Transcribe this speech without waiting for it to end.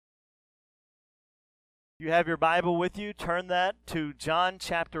You have your Bible with you. Turn that to John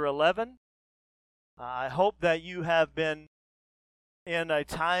chapter 11. I hope that you have been in a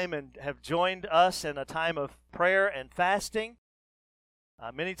time and have joined us in a time of prayer and fasting.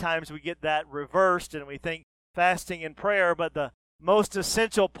 Many times we get that reversed and we think fasting and prayer, but the most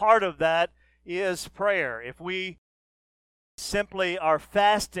essential part of that is prayer. If we simply are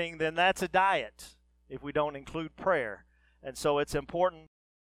fasting, then that's a diet if we don't include prayer. And so it's important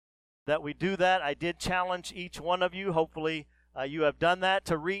that we do that. I did challenge each one of you. Hopefully you have done that,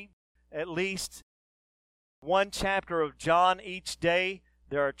 to read at least one chapter of John each day.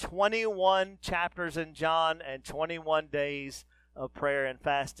 There are 21 chapters in John and 21 days of prayer and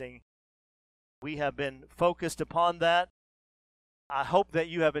fasting. We have been focused upon that. I hope that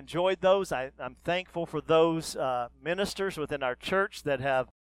you have enjoyed those. I'm thankful for those ministers within our church that have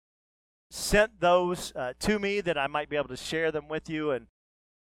sent those to me, that I might be able to share them with you. And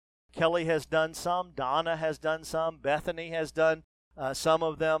Kelly has done some, Donna has done some, Bethany has done some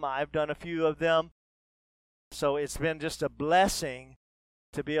of them, I've done a few of them. So it's been just a blessing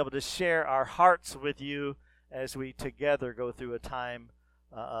to be able to share our hearts with you as we together go through a time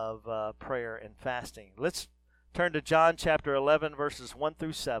of prayer and fasting. Let's turn to John chapter 11, verses 1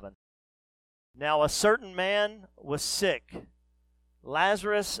 through 7. Now a certain man was sick,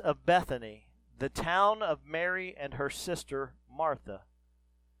 Lazarus of Bethany, the town of Mary and her sister Martha.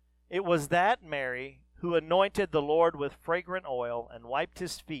 It was that Mary who anointed the Lord with fragrant oil and wiped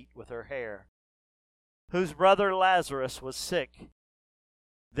his feet with her hair, whose brother Lazarus was sick.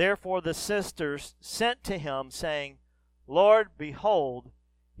 Therefore the sisters sent to him, saying, Lord, behold,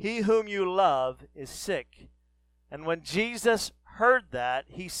 he whom you love is sick. And when Jesus heard that,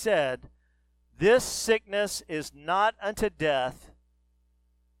 he said, This sickness is not unto death,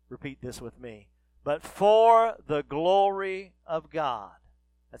 repeat this with me, but for the glory of God.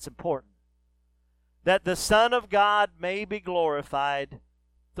 That's important. That the Son of God may be glorified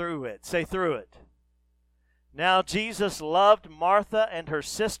through it. Say, through it. Now Jesus loved Martha and her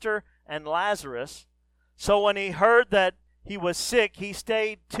sister and Lazarus. So when he heard that he was sick, he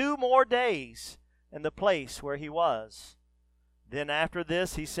stayed 2 more days in the place where he was. Then after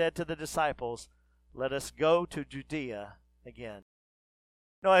this he said to the disciples, Let us go to Judea again.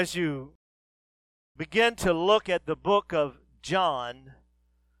 Now as you begin to look at the book of John,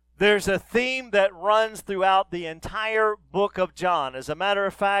 there's a theme that runs throughout the entire book of John. As a matter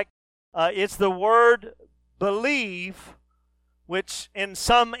of fact, it's the word believe, which in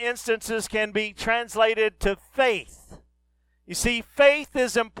some instances can be translated to faith. You see, faith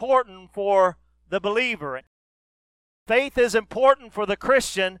is important for the believer. Faith is important for the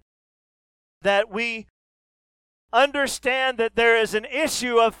Christian, that we understand that there is an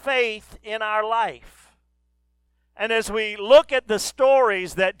issue of faith in our life. And as we look at the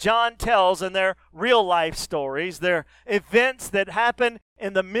stories that John tells, and they're real life stories, they're events that happen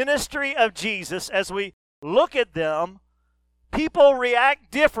in the ministry of Jesus, as we look at them, people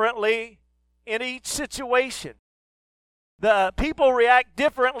react differently in each situation. The people react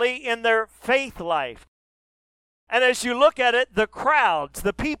differently in their faith life. And as you look at it, the crowds,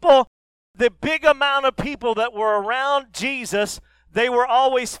 the people, the big amount of people that were around Jesus, they were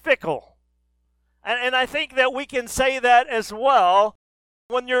always fickle. And I think that we can say that as well.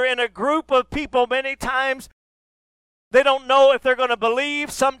 When you're in a group of people, many times they don't know if they're going to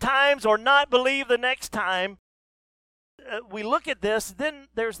believe sometimes or not believe the next time. We look at this, then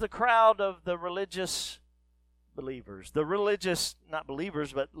there's the crowd of the religious believers, the religious, not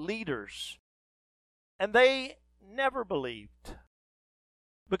believers, but leaders. And they never believed,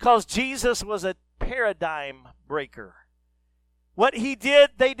 because Jesus was a paradigm breaker. What he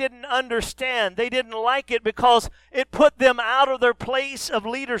did, they didn't understand. They didn't like it because it put them out of their place of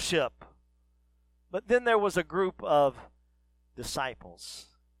leadership. But then there was a group of disciples.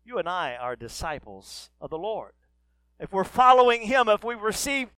 You and I are disciples of the Lord. If we're following him, if we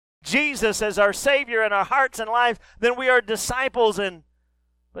receive Jesus as our Savior in our hearts and lives, then we are disciples.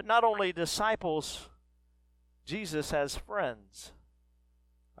 But not only disciples, Jesus has friends.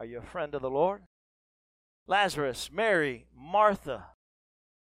 Are you a friend of the Lord? Lazarus, Mary, Martha,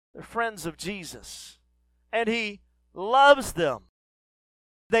 they're friends of Jesus, and he loves them.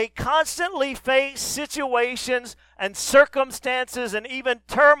 They constantly face situations and circumstances and even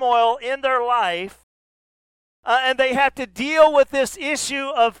turmoil in their life, and they have to deal with this issue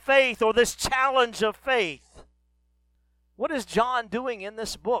of faith, or this challenge of faith. What is John doing in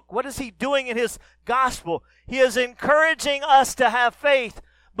this book? What is he doing in his gospel? He is encouraging us to have faith,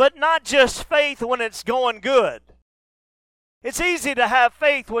 but not just faith when it's going good. It's easy to have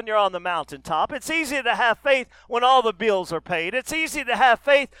faith when you're on the mountaintop. It's easy to have faith when all the bills are paid. It's easy to have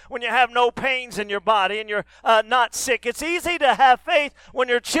faith when you have no pains in your body and you're not sick. It's easy to have faith when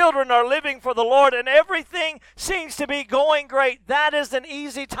your children are living for the Lord and everything seems to be going great. That is an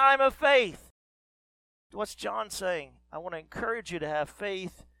easy time of faith. What's John saying? I want to encourage you to have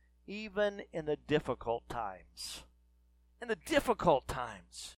faith even in the difficult times. In the difficult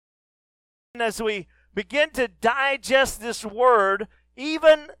times. And as we begin to digest this word,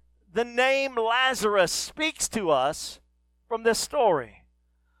 even the name Lazarus speaks to us from this story.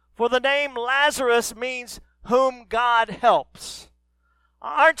 For the name Lazarus means whom God helps.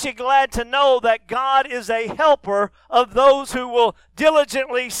 Aren't you glad to know that God is a helper of those who will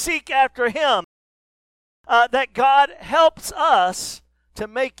diligently seek after Him? That God helps us to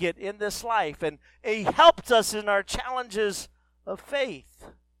make it in this life, and He helps us in our challenges of faith.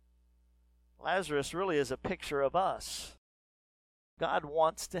 Lazarus really is a picture of us. God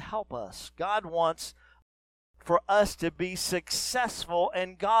wants to help us. God wants for us to be successful,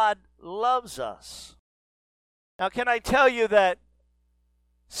 and God loves us. Now, can I tell you that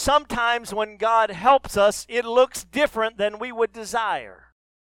sometimes when God helps us, it looks different than we would desire.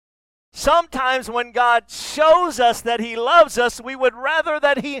 Sometimes when God shows us that He loves us, we would rather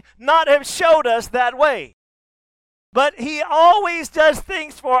that He not have showed us that way. But He always does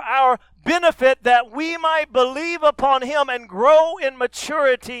things for our benefit that we might believe upon Him and grow in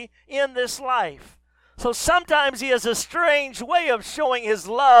maturity in this life. So sometimes He has a strange way of showing His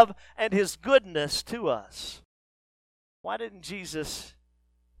love and His goodness to us. Why didn't Jesus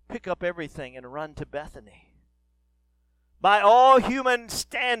pick up everything and run to Bethany? By all human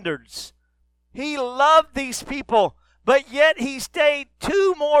standards, He loved these people, but yet He stayed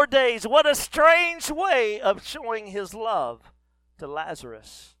 2 more days. What a strange way of showing His love to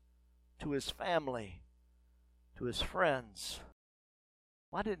Lazarus, to his family, to his friends.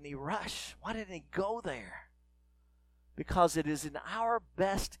 Why didn't He rush? Why didn't He go there? Because it is in our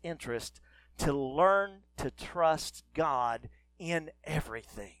best interest to learn to trust God in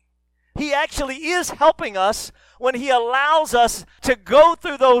everything. He actually is helping us when He allows us to go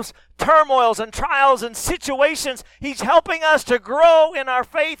through those turmoils and trials and situations. He's helping us to grow in our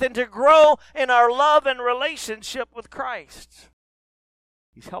faith and to grow in our love and relationship with Christ.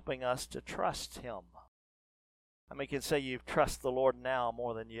 He's helping us to trust Him. How many can say you trust the Lord now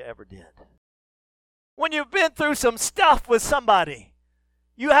more than you ever did? When you've been through some stuff with somebody,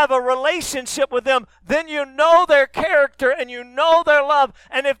 you have a relationship with them, then you know their character and you know their love.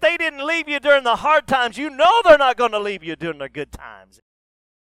 And if they didn't leave you during the hard times, you know they're not going to leave you during the good times.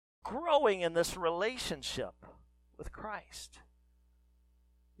 Growing in this relationship with Christ.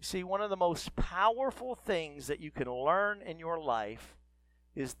 You see, one of the most powerful things that you can learn in your life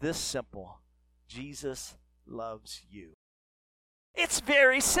is this simple: Jesus loves you. It's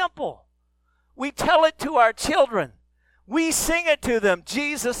very simple. We tell it to our children. We sing it to them.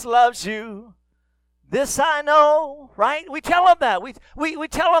 Jesus loves you. This I know, right? We tell them that. We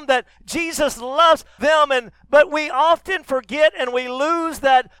tell them that Jesus loves them, but we often forget and we lose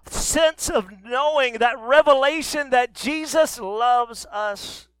that sense of knowing, that revelation that Jesus loves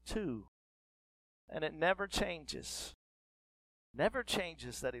us too. And it never changes. Never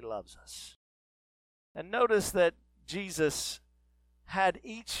changes that He loves us. And notice that Jesus had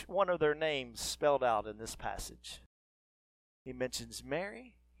each one of their names spelled out in this passage. He mentions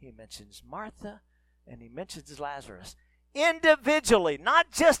Mary, He mentions Martha, and He mentions Lazarus. Individually,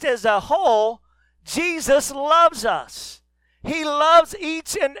 not just as a whole, Jesus loves us. He loves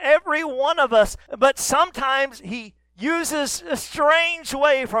each and every one of us, but sometimes He uses a strange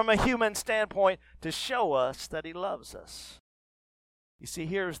way from a human standpoint to show us that He loves us. You see,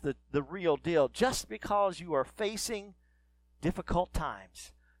 here's the real deal. Just because you are facing difficult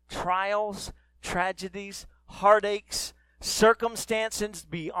times, trials, tragedies, heartaches, circumstances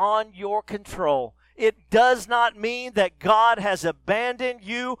beyond your control, it does not mean that God has abandoned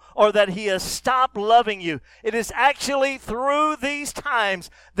you or that He has stopped loving you. It is actually through these times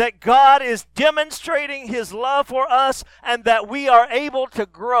that God is demonstrating His love for us and that we are able to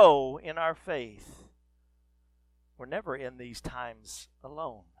grow in our faith. We're never in these times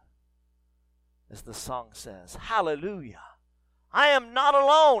alone. As the song says, hallelujah. I am not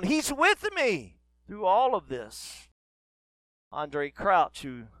alone. He's with me through all of this. Andre Crouch,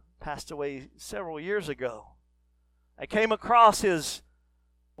 who passed away several years ago, I came across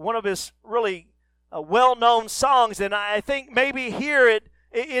one of his really well-known songs, and I think maybe here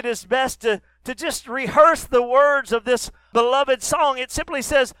it is best to just rehearse the words of this beloved song. It simply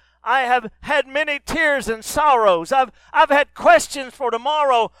says, I have had many tears and sorrows. I've had questions for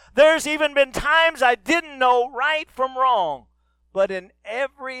tomorrow. There's even been times I didn't know right from wrong. But in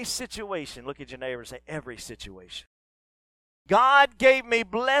every situation, look at your neighbor and say, every situation. God gave me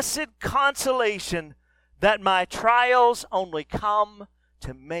blessed consolation that my trials only come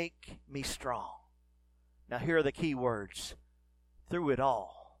to make me strong. Now here are the key words. Through it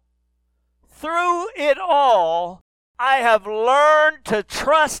all. Through it all, I have learned to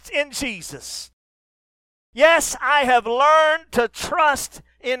trust in Jesus. Yes, I have learned to trust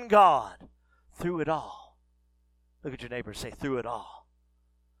in God. Through it all. Look at your neighbor and say, through it all.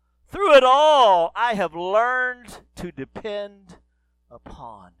 Through it all, I have learned to depend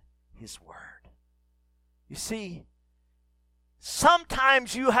upon His Word. You see,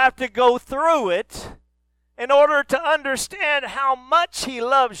 sometimes you have to go through it in order to understand how much He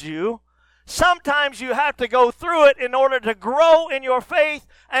loves you. Sometimes you have to go through it in order to grow in your faith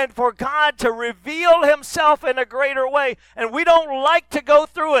and for God to reveal Himself in a greater way. And we don't like to go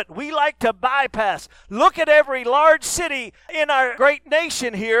through it. We like to bypass. Look at every large city in our great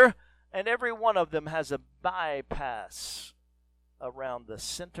nation here, and every one of them has a bypass around the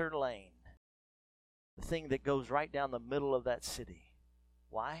center lane. The thing that goes right down the middle of that city.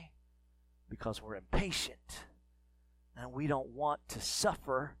 Why? Because we're impatient and we don't want to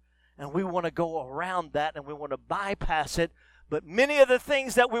suffer. And we want to go around that and we want to bypass it. But many of the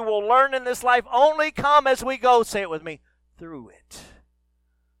things that we will learn in this life only come as we go, say it with me, through it.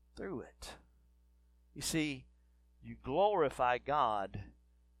 Through it. You see, you glorify God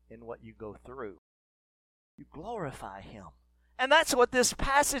in what you go through. You glorify Him. And that's what this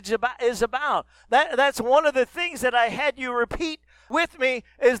passage is about. That's one of the things that I had you repeat with me,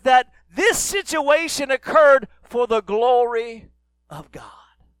 is that this situation occurred for the glory of God.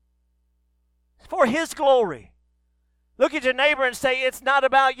 For His glory. Look at your neighbor and say, it's not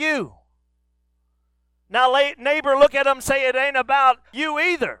about you. Now, neighbor, look at him and say, it ain't about you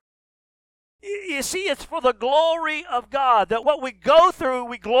either. You see, it's for the glory of God. That what we go through,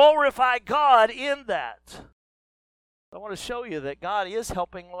 we glorify God in that. I want to show you that God is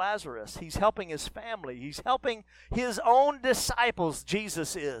helping Lazarus. He's helping his family. He's helping His own disciples,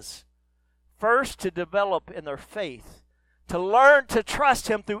 Jesus is. First, to develop in their faith. To learn to trust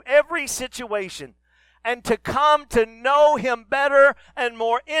Him through every situation, and to come to know Him better and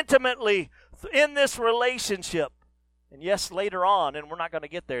more intimately in this relationship. And yes, later on, and we're not going to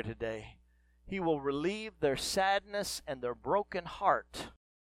get there today, He will relieve their sadness and their broken heart.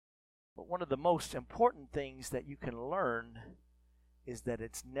 But one of the most important things that you can learn is that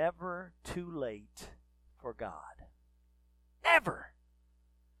it's never too late for God. Never.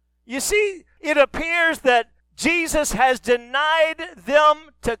 You see, it appears that Jesus has denied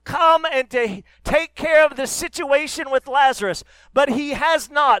them to come and to take care of the situation with Lazarus. But He has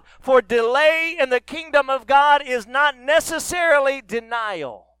not. For delay in the kingdom of God is not necessarily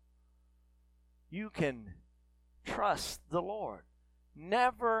denial. You can trust the Lord.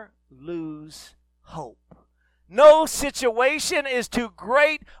 Never lose hope. No situation is too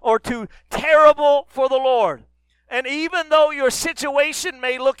great or too terrible for the Lord. And even though your situation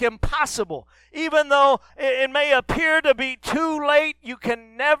may look impossible, even though it may appear to be too late, you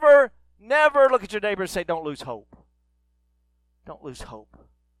can never look at your neighbor and say, don't lose hope. Don't lose hope.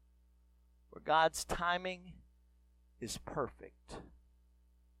 For God's timing is perfect.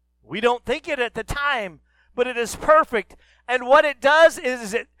 We don't think it at the time, but it is perfect. And what it does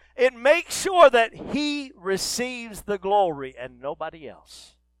is it makes sure that He receives the glory and nobody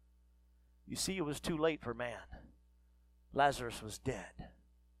else. You see, it was too late for man. Lazarus was dead.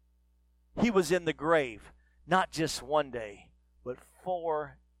 He was in the grave, not just one day, but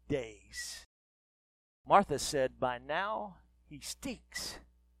 4 days. Martha said, by now he stinks.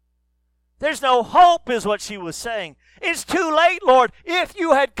 There's no hope, is what she was saying. It's too late, Lord. If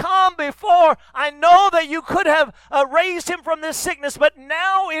you had come before, I know that you could have raised him from this sickness, but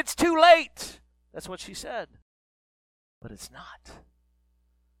now it's too late. That's what she said. But it's not.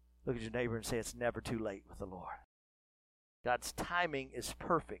 Look at your neighbor and say, it's never too late with the Lord. God's timing is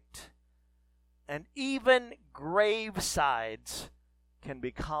perfect. And even gravesides can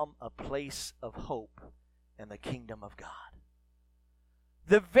become a place of hope in the kingdom of God.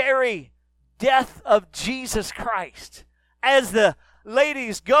 The very death of Jesus Christ, as the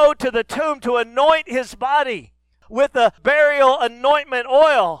ladies go to the tomb to anoint His body with the burial anointment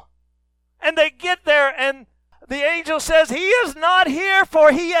oil, and they get there and the angel says, He is not here,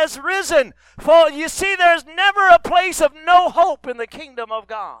 for He has risen. For you see, there's never a place of no hope in the kingdom of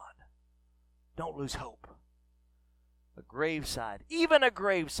God. Don't lose hope. A graveside, even a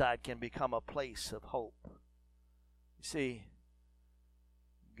graveside, can become a place of hope. You see,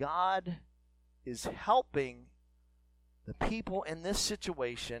 God is helping the people in this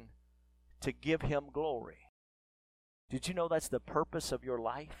situation to give Him glory. Did you know that's the purpose of your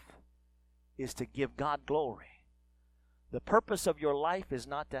life? Is to give God glory. The purpose of your life is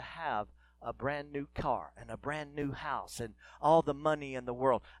not to have a brand new car and a brand new house and all the money in the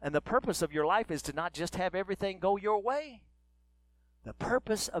world. And the purpose of your life is to not just have everything go your way. The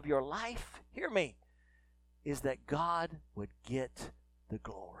purpose of your life, hear me, is that God would get the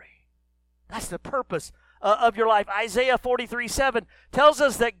glory. That's the purpose of your life. Isaiah 43:7 tells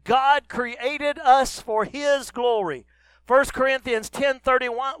us that God created us for His glory. 1 Corinthians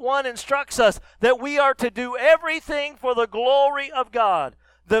 10:31 instructs us that we are to do everything for the glory of God.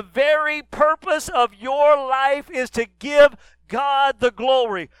 The very purpose of your life is to give God the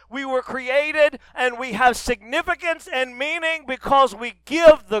glory. We were created and we have significance and meaning because we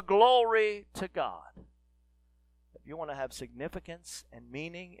give the glory to God. If you want to have significance and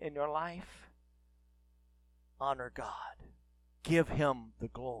meaning in your life, honor God. Give Him the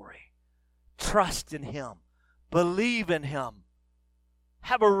glory. Trust in Him. Believe in Him.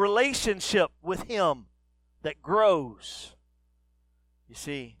 Have a relationship with Him that grows. You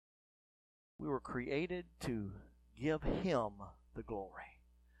see, we were created to give Him the glory.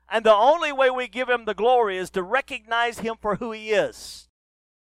 And the only way we give Him the glory is to recognize Him for who He is.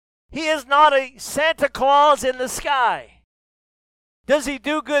 He is not a Santa Claus in the sky. Does He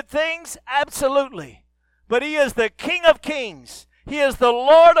do good things? Absolutely. But He is the King of Kings. He is the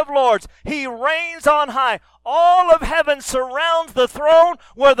Lord of Lords. He reigns on high. All of heaven surrounds the throne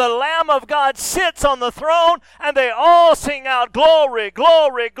where the Lamb of God sits on the throne, and they all sing out, "Glory,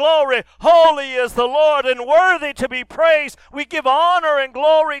 glory, glory. Holy is the Lord and worthy to be praised." We give honor and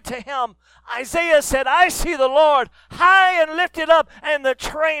glory to Him. Isaiah said, "I see the Lord high and lifted up, and the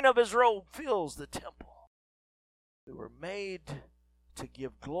train of His robe fills the temple." We were made to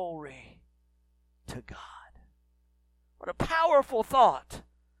give glory to God. What a powerful thought.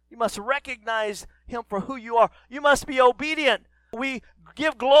 You must recognize Him for who you are. You must be obedient. We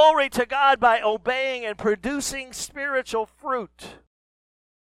give glory to God by obeying and producing spiritual fruit.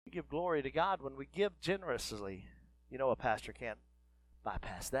 We give glory to God when we give generously. You know, a pastor can't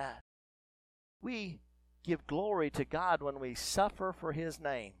bypass that. We give glory to God when we suffer for His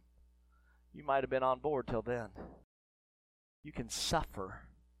name. You might have been on board till then. You can suffer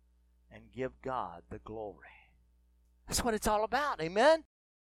and give God the glory. That's what it's all about, amen?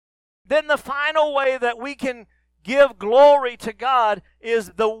 Then the final way that we can give glory to God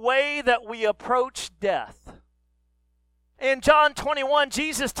is the way that we approach death. In John 21,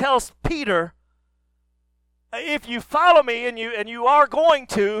 Jesus tells Peter, if you follow me, and you are going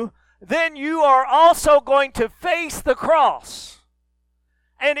to, then you are also going to face the cross.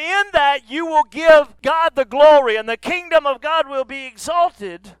 And in that you will give God the glory, and the kingdom of God will be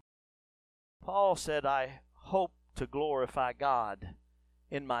exalted. Paul said, I hope to glorify God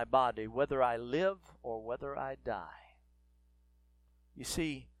in my body, whether I live or whether I die. You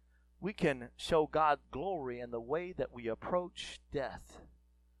see, we can show God glory in the way that we approach death.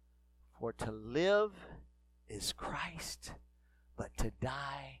 For to live is Christ, but to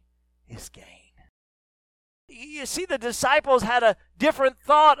die is gain. You see, the disciples had a different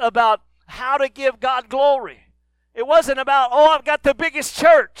thought about how to give God glory. It wasn't about, I've got the biggest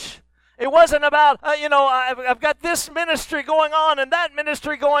church. It wasn't about, I've got this ministry going on and that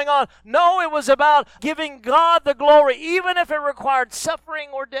ministry going on. No, it was about giving God the glory, even if it required suffering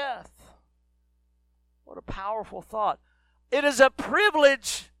or death. What a powerful thought. It is a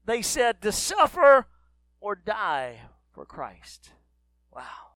privilege, they said, to suffer or die for Christ.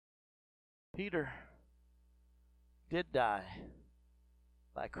 Wow. Peter did die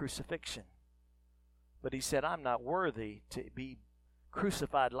by crucifixion. But he said, I'm not worthy to be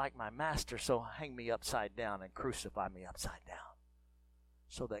crucified like my master, so hang me upside down and crucify me upside down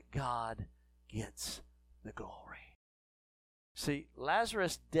so that God gets the glory. See,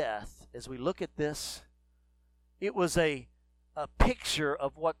 Lazarus' death, as we look at this, it was a picture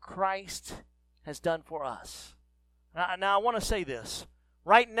of what Christ has done for us. Now I want to say this.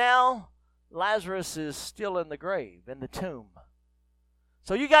 Right now, Lazarus is still in the grave, in the tomb.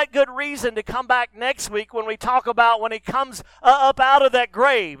 So you got good reason to come back next week when we talk about when he comes up out of that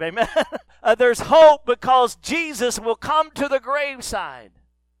grave. Amen. There's hope because Jesus will come to the graveside.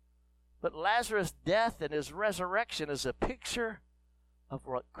 But Lazarus' death and his resurrection is a picture of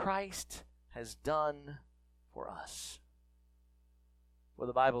what Christ has done for us. For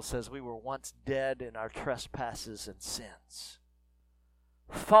the Bible says we were once dead in our trespasses and sins,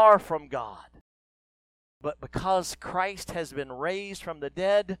 far from God. But because Christ has been raised from the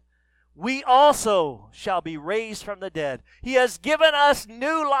dead, we also shall be raised from the dead. He has given us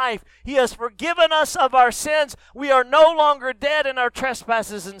new life. He has forgiven us of our sins. We are no longer dead in our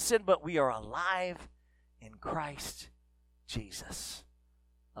trespasses and sin, but we are alive in Christ Jesus.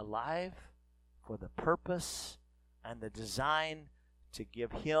 Alive for the purpose and the design to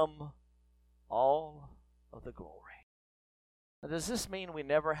give Him all of the glory. Now, does this mean we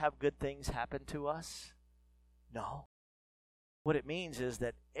never have good things happen to us? No. What it means is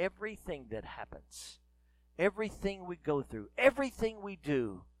that everything that happens, everything we go through, everything we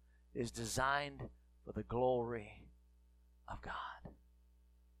do is designed for the glory of God.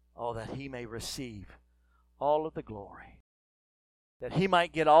 Oh, that He may receive all of the glory, that He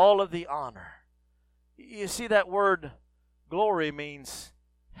might get all of the honor. You see, that word glory means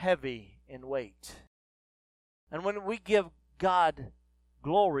heavy in weight. And when we give God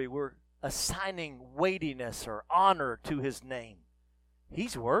glory, we're assigning weightiness or honor to His name.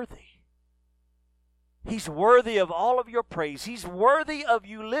 He's worthy. He's worthy of all of your praise. He's worthy of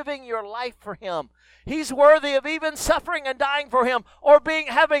you living your life for Him. He's worthy of even suffering and dying for Him, or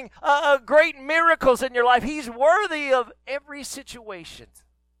having great miracles in your life. He's worthy of every situation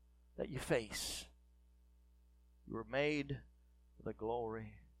that you face. You were made for the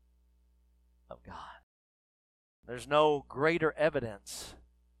glory of God. There's no greater evidence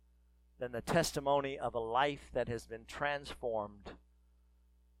than the testimony of a life that has been transformed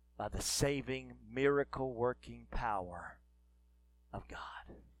by the saving, miracle-working power of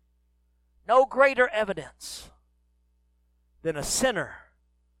God. No greater evidence than a sinner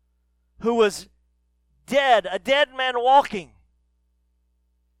who was dead, a dead man walking,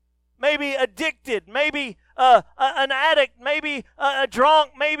 maybe addicted, maybe an addict, maybe a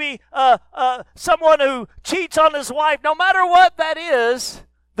drunk, maybe someone who cheats on his wife. No matter what that is,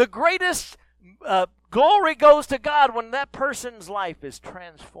 the greatest glory goes to God when that person's life is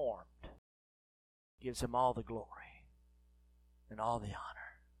transformed. Gives Him all the glory and all the honor.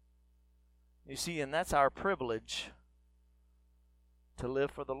 You see, and that's our privilege to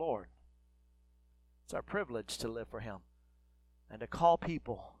live for the Lord. It's our privilege to live for Him and to call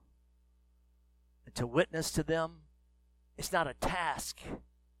people and to witness to them. It's not a task.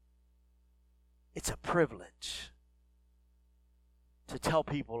 It's a privilege to tell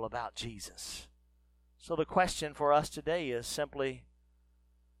people about Jesus. So the question for us today is simply,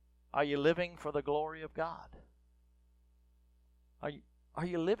 are you living for the glory of God? Are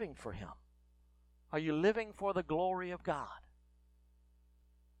you living for Him? Are you living for the glory of God?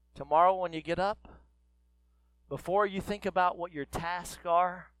 Tomorrow when you get up, before you think about what your tasks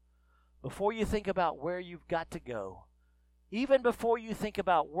are, before you think about where you've got to go, even before you think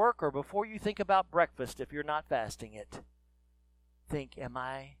about work or before you think about breakfast if you're not fasting it, think, am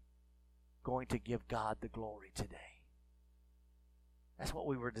I going to give God the glory today? That's what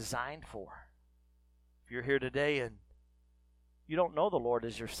we were designed for. If you're here today and you don't know the Lord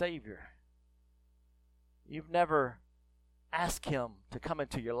as your Savior, you've never asked Him to come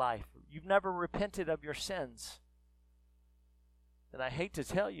into your life, you've never repented of your sins, then I hate to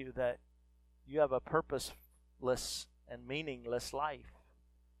tell you that you have a purposeless and meaningless life.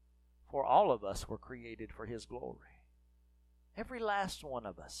 For all of us were created for His glory. Every last one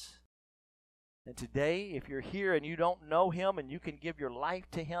of us. And today, if you're here and you don't know Him and you can give your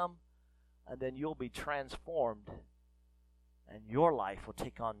life to Him, and then you'll be transformed and your life will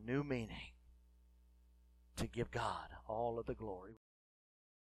take on new meaning to give God all of the glory.